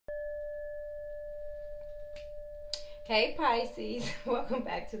Hey Pisces, welcome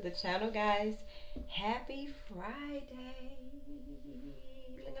back to the channel, guys. Happy Friday.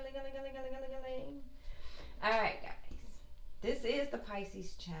 Ling-a-ling-a-ling-a-ling-a-ling-a-ling. All right, guys. This is the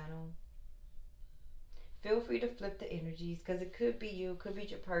Pisces channel. Feel free to flip the energies because it could be you, could be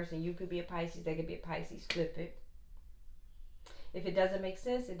your person. You could be a Pisces, they could be a Pisces. Flip it. If it doesn't make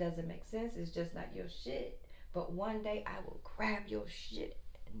sense, it doesn't make sense. It's just not your shit. But one day I will grab your shit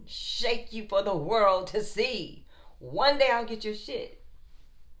and shake you for the world to see. One day I'll get your shit.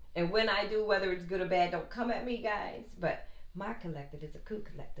 And when I do, whether it's good or bad, don't come at me, guys. But my collective is a cool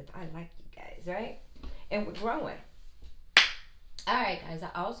collective. I like you guys, right? And we're growing. All right, guys.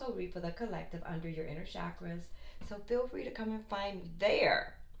 I also read for the collective under your inner chakras. So feel free to come and find me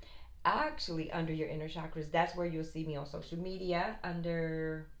there. Actually, under your inner chakras, that's where you'll see me on social media.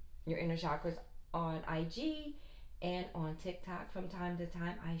 Under your inner chakras on IG and on TikTok. From time to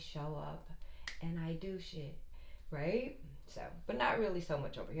time, I show up and I do shit. Right? So, but not really so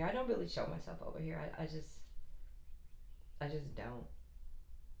much over here. I don't really show myself over here. I just don't.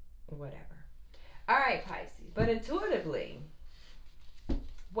 Whatever. All right, Pisces. But intuitively,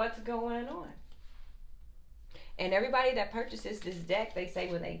 what's going on? And everybody that purchases this deck, they say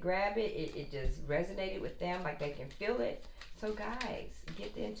when they grab it, it just resonated with them, like they can feel it. So, guys,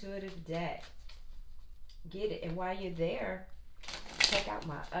 get the intuitive deck. Get it. And while you're there, check out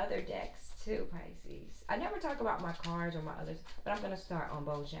my other decks too, Pisces. I never talk about my cards or my others, but I'm going to start on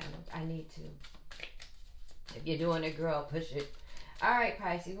both channels. I need to. If you're doing it, girl, push it. All right,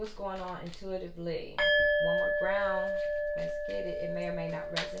 Pisces, what's going on intuitively? One more ground. Let's get it. It may or may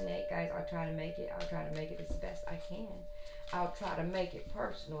not resonate, guys. I'll try to make it. I'll try to make it as best I can. I'll try to make it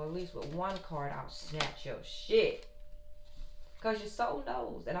personal. At least with one card, I'll snatch your shit. Because your soul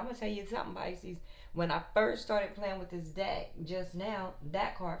knows. And I'm going to tell you something, Pisces. When I first started playing with this deck, just now,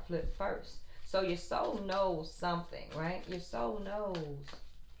 that card flipped first. So your soul knows something, right? Your soul knows.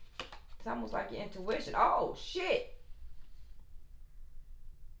 It's almost like your intuition. Oh, shit.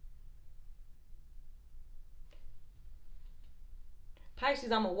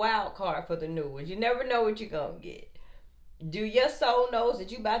 Pisces, I'm a wild card for the new ones. You never know what you're going to get. Do your soul knows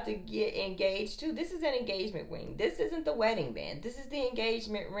that you about to get engaged too? This is an engagement ring. This isn't the wedding band. This is the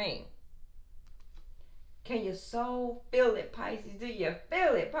engagement ring. Can your soul feel it, Pisces? Do you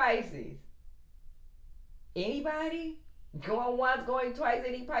feel it, Pisces? Anybody? Going once, going twice.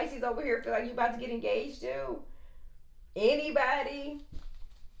 Any Pisces over here feel like you about to get engaged too? Anybody?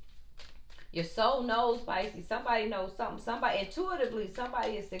 Your soul knows, Pisces. Somebody knows something. Somebody, intuitively,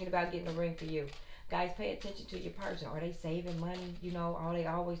 somebody is thinking about getting a ring for you. Guys, pay attention to your person. Are they saving money? You know, are they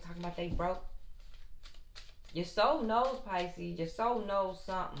always talking about they broke? Your soul knows, Pisces. Your soul knows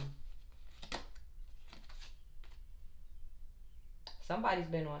something. Somebody's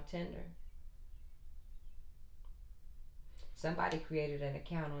been on Tinder. Somebody created an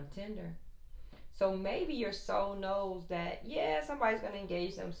account on Tinder. So maybe your soul knows that, yeah, somebody's going to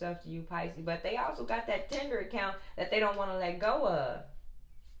engage themselves to you, Pisces. But they also got that Tinder account that they don't want to let go of.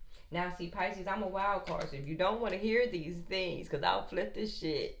 Now, see, Pisces, I'm a wild card. So if you don't want to hear these things, because I'll flip this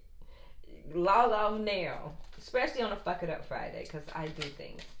shit, log off now. Especially on a Fuck It Up Friday, because I do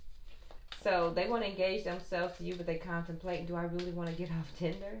things. So they want to engage themselves to you, but they contemplate, do I really want to get off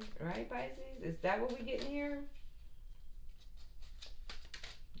Tinder? Right, Pisces? Is that what we getting here?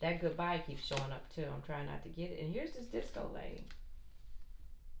 That goodbye keeps showing up too. I'm trying not to get it. And here's this disco lady.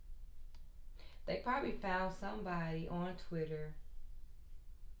 They probably found somebody on Twitter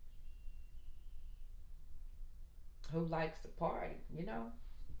who likes to party, you know?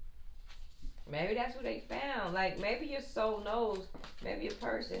 Maybe that's what they found. Like, maybe your soul knows, maybe a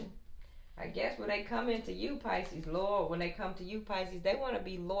person, I guess when they come into you, Pisces, Lord, when they come to you, Pisces, they want to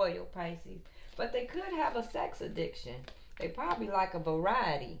be loyal, Pisces. But they could have a sex addiction. They probably like a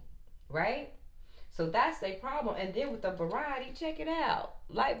variety, right? So that's their problem. And then with the variety, check it out.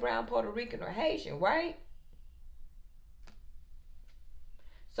 Light brown, Puerto Rican, or Haitian, right?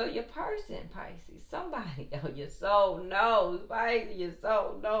 So your person, Pisces, somebody, oh, your soul knows, Pisces, your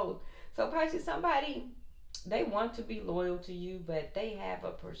soul knows. So Pisces, somebody, they want to be loyal to you, but they have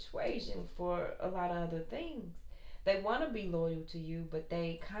a persuasion for a lot of other things. They want to be loyal to you, but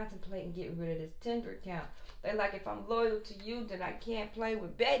they contemplate getting rid of this Tinder account. They like, if I'm loyal to you, then I can't play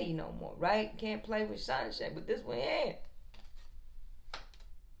with Betty no more, right? Can't play with Sunshine, but this one, yeah.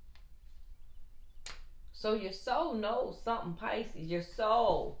 So your soul knows something, Pisces. Your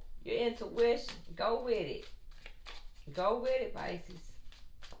soul, your intuition, go with it. Go with it, Pisces.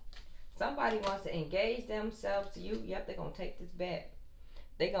 Somebody wants to engage themselves to you. Yep, they're going to take this bet.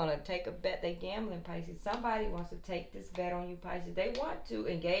 They're going to take a bet. They gambling, Pisces. Somebody wants to take this bet on you, Pisces. They want to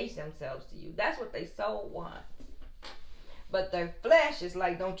engage themselves to you. That's what they soul wants. But their flesh is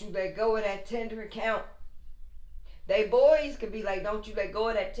like, don't you let go of that Tinder account. They boys could be like, don't you let go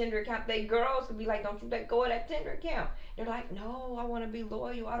of that Tinder account. They girls could be like, don't you let go of that Tinder account. They're like, no, I want to be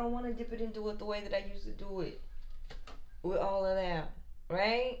loyal. I don't want to dip it into it the way that I used to do it. With all of that,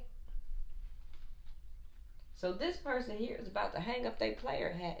 right? So this person here is about to hang up their player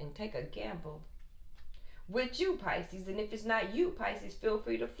hat and take a gamble with you, Pisces. And if it's not you, Pisces, feel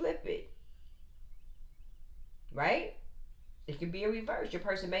free to flip it. Right? It could be a reverse. Your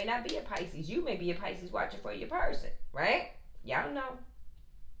person may not be a Pisces. You may be a Pisces watching for your person. Right? Y'all know.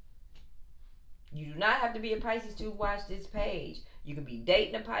 You do not have to be a Pisces to watch this page. You could be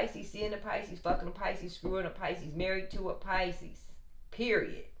dating a Pisces, seeing a Pisces, fucking a Pisces, screwing a Pisces, married to a Pisces.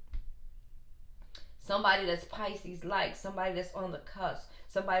 Period. Somebody that's Pisces-like. Somebody that's on the cusp.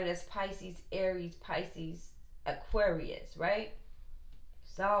 Somebody that's Pisces, Aries, Pisces, Aquarius. Right?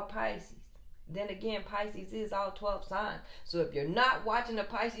 It's all Pisces. Then again, Pisces is all 12 signs. So if you're not watching the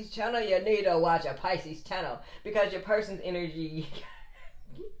Pisces channel, you need to watch a Pisces channel. Because your person's energy...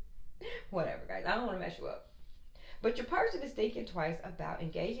 Whatever, guys. I don't want to mess you up. But your person is thinking twice about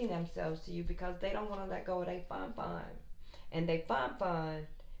engaging themselves to you because they don't want to let go of their fun. And their fun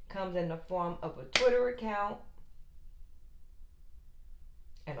comes in the form of a Twitter account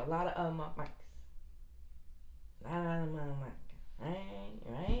and a lot of mics.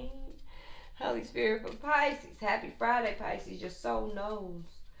 Right? Holy Spirit for Pisces. Happy Friday, Pisces. Your soul knows.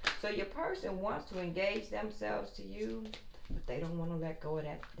 So your person wants to engage themselves to you, but they don't want to let go of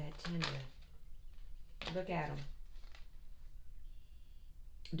that Tinder. Look at them.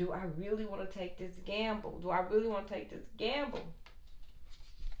 Do I really want to take this gamble? Do I really want to take this gamble?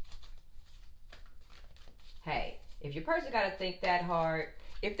 Hey, if your person got to think that hard,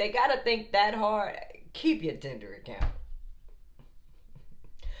 if they got to think that hard, keep your Tinder account.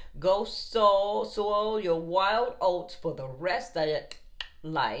 Go sow your wild oats for the rest of your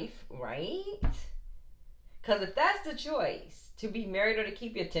life, right? Because if that's the choice, to be married or to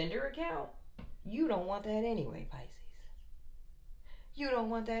keep your Tinder account, you don't want that anyway, Pisces. You don't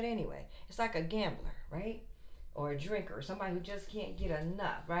want that anyway. It's like a gambler, right? Or a drinker, or somebody who just can't get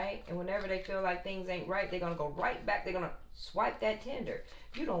enough, right? And whenever they feel like things ain't right, they're going to go right back. They're going to swipe that Tinder.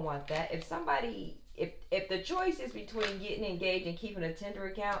 You don't want that. If somebody... If the choice is between getting engaged and keeping a Tinder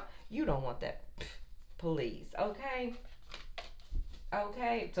account, you don't want that. Please. Okay?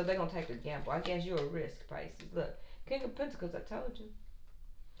 Okay? So they're going to take the gamble. I guess you're a risk, Pisces. Look, King of Pentacles, I told you.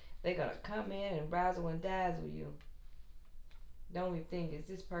 They're going to come in and razzle and dazzle you. The only thing is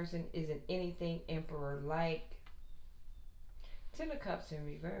this person isn't anything Emperor-like. Ten of Cups in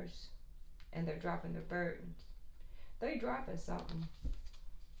reverse. And they're dropping their burdens. They're dropping something.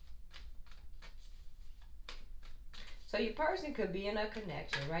 So your person could be in a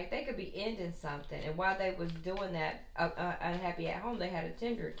connection, right? They could be ending something. And while they was doing that, unhappy at home, they had a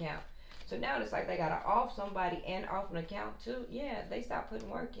Tinder account. So now it's like they got to off somebody and off an account too. Yeah, they stopped putting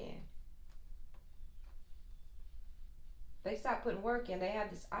work in. They stopped putting work in. They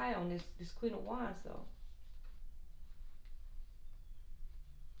have this eye on this Queen of Wands though.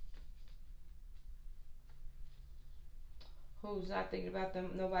 Who's not thinking about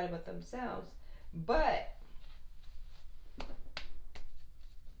them, nobody but themselves. But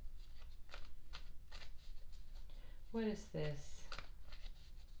what is this?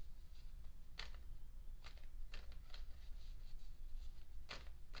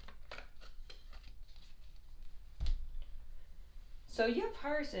 So your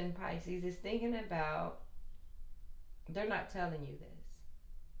person, Pisces, is thinking about, they're not telling you this.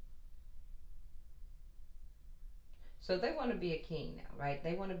 So they want to be a king now, right?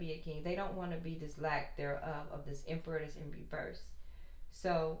 They want to be a king. They don't want to be this lack thereof of this emperor that's in reverse.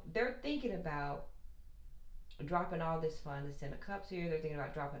 So they're thinking about dropping all this fun, this Ten of Cups here. They're thinking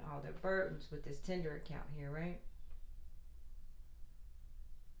about dropping all their burdens with this Tinder account here, right?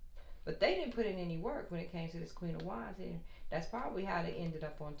 But they didn't put in any work when it came to this Queen of Wands here. That's probably how they ended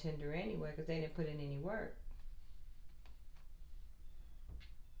up on Tinder anyway, because they didn't put in any work.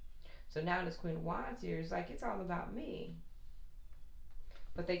 So now this Queen of Wands here is like, it's all about me.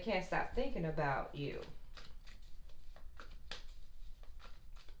 But they can't stop thinking about you.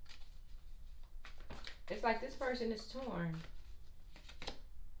 It's like this person is torn.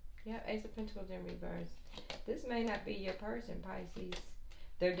 Yeah, Ace of Pentacles in reverse. This may not be your person, Pisces.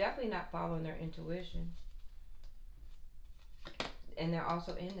 They're definitely not following their intuition. And they're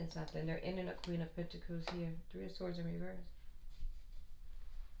also ending something. They're ending a Queen of Pentacles here. Three of Swords in reverse.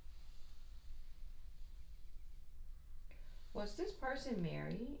 Was this person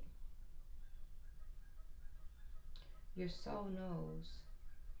married? Your soul knows.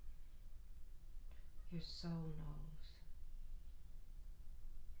 Your soul knows.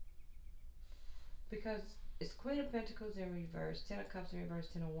 Because it's Queen of Pentacles in reverse, Ten of Cups in reverse,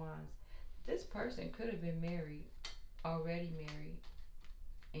 Ten of Wands. This person could have been married, already married,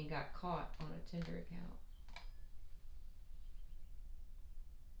 and got caught on a Tinder account.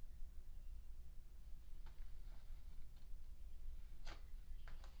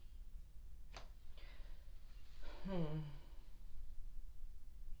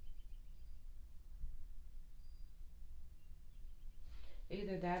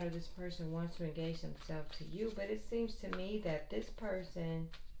 Either that or this person wants to engage themselves to you, but it seems to me that this person,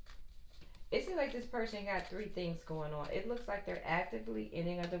 it seems like this person got three things going on. It looks like they're actively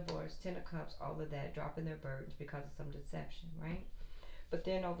ending a divorce, Ten of Cups, all of that, dropping their burdens because of some deception, right? But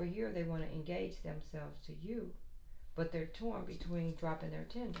then over here, they want to engage themselves to you, but they're torn between dropping their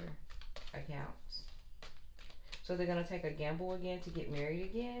Tinder accounts. So they're going to take a gamble again to get married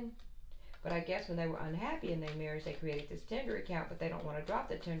again. But I guess when they were unhappy in their marriage, they created this Tinder account, but they don't want to drop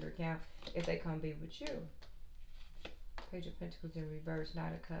the Tinder account if they come be with you. Page of Pentacles in reverse,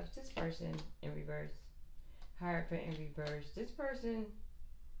 Knight of Cups. This person in reverse. Hierophant in reverse. This person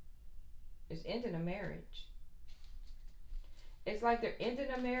is ending a marriage. It's like they're ending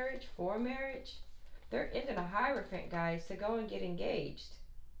a marriage for marriage. They're ending a Hierophant, guys, to go and get engaged.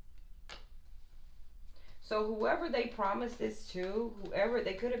 So whoever they promised this to, whoever,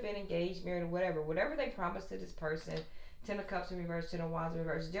 they could have been engaged, married, or whatever they promised to this person, Ten of Cups in reverse, Ten of Wands in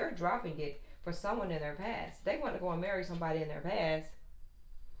reverse, they're dropping it for someone in their past. They want to go and marry somebody in their past,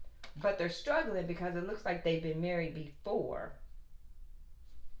 but they're struggling because it looks like they've been married before.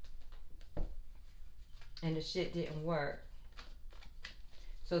 And the shit didn't work.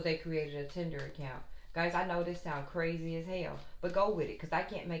 So they created a Tinder account. Guys, I know this sounds crazy as hell, but go with it because I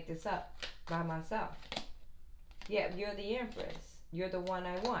can't make this up by myself. Yeah, you're the Empress. You're the one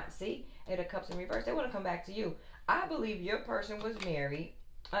I want. See? Eight of Cups in reverse. They want to come back to you. I believe your person was married,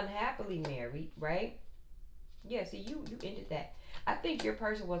 unhappily married, right? Yeah, see, you ended that. I think your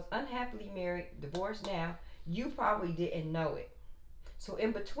person was unhappily married, divorced now. You probably didn't know it. So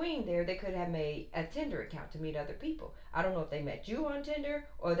in between there, they could have made a Tinder account to meet other people. I don't know if they met you on Tinder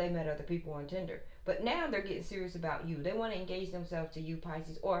or they met other people on Tinder. But now they're getting serious about you. They want to engage themselves to you,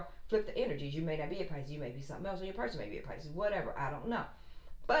 Pisces, or flip the energies. You may not be a Pisces. You may be something else, or your person may be a Pisces. Whatever. I don't know.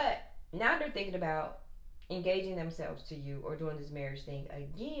 But now they're thinking about engaging themselves to you or doing this marriage thing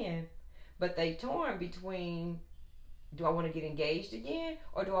again. But they torn between, do I want to get engaged again?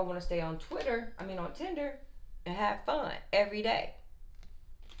 Or do I want to stay on on Tinder and have fun every day?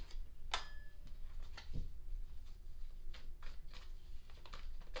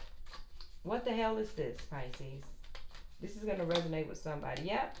 What the hell is this, Pisces? This is going to resonate with somebody.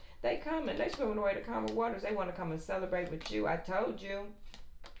 Yep, they coming. They swimming away to calmer waters. They want to come and celebrate with you. I told you.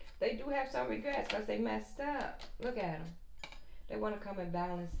 They do have some regrets because they messed up. Look at them. They want to come and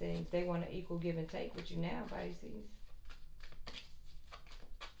balance things. They want to equal give and take with you now, Pisces.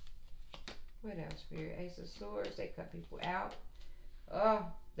 What else, Spirit? Ace of Swords. They cut people out. Oh,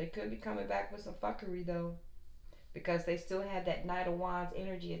 they could be coming back with some fuckery, though. Because they still have that Knight of Wands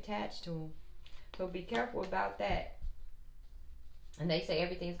energy attached to them. So be careful about that. And they say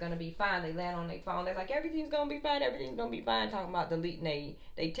everything's going to be fine. They land on their phone. They're like, everything's going to be fine. Everything's going to be fine. Talking about deleting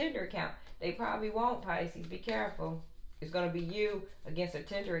their Tinder account. They probably won't, Pisces. Be careful. It's going to be you against a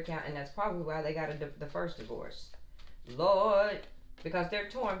Tinder account. And that's probably why they got the first divorce. Lord. Because they're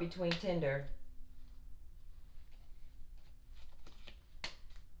torn between Tinder.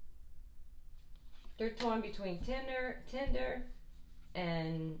 They're torn between Tinder,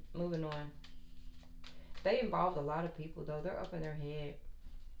 and moving on. They involved a lot of people, though. They're up in their head.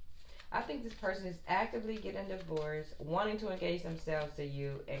 I think this person is actively getting divorced, wanting to engage themselves to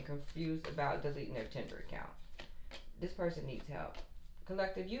you, and confused about deleting their Tinder account. This person needs help.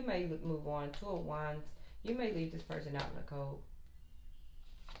 Collective, you may move on. Two of Wands. You may leave this person out in the cold.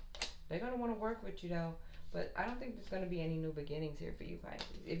 They're going to want to work with you, though. But I don't think there's going to be any new beginnings here for you,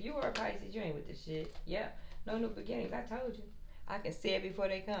 Pisces. If you are a Pisces, you ain't with this shit. Yeah, no new beginnings. I told you. I can see it before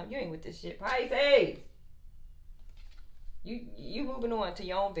they come. You ain't with this shit. Pisces! You moving on to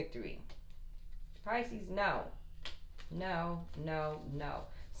your own victory. Pisces, no. No, no, no.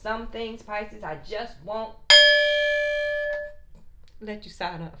 Some things, Pisces, I just won't let you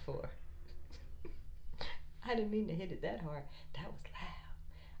sign up for. I didn't mean to hit it that hard. That was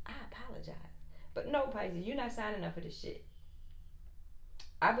loud. I apologize. But no, Pisces, you're not signing up for this shit.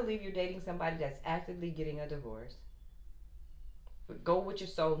 I believe you're dating somebody that's actively getting a divorce. But go with your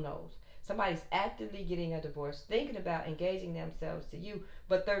soul knows. Somebody's actively getting a divorce, thinking about engaging themselves to you,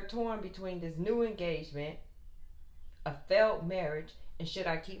 but they're torn between this new engagement, a failed marriage, and should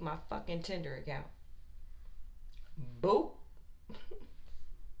I keep my fucking Tinder account? Boop.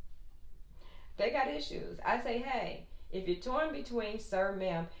 They got issues. I say, hey, if you're torn between, sir,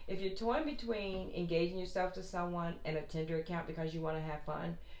 ma'am, if you're torn between engaging yourself to someone and a Tinder account because you want to have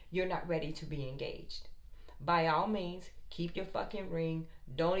fun, you're not ready to be engaged. By all means, keep your fucking ring.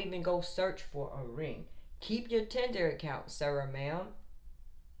 Don't even go search for a ring. Keep your Tinder account, sir or ma'am,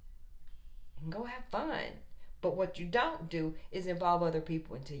 and go have fun. But what you don't do is involve other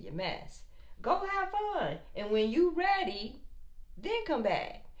people into your mess. Go have fun. And when you ready, then come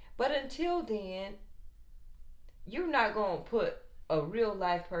back. But until then, you're not going to put a real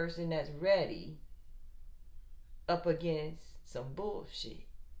life person that's ready up against some bullshit.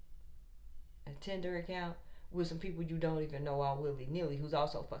 A Tinder account with some people you don't even know all willy-nilly, who's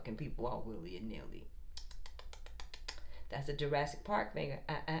also fucking people all willy-nilly. That's a Jurassic Park finger.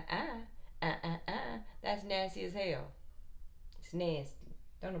 That's nasty as hell. It's nasty.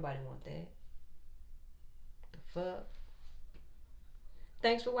 Don't nobody want that. The fuck?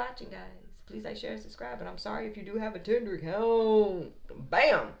 Thanks for watching, guys. Please like, share, and subscribe. And I'm sorry if you do have a Tinder account.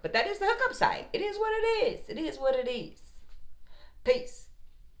 Bam! But that is the hookup site. It is what it is. It is what it is. Peace.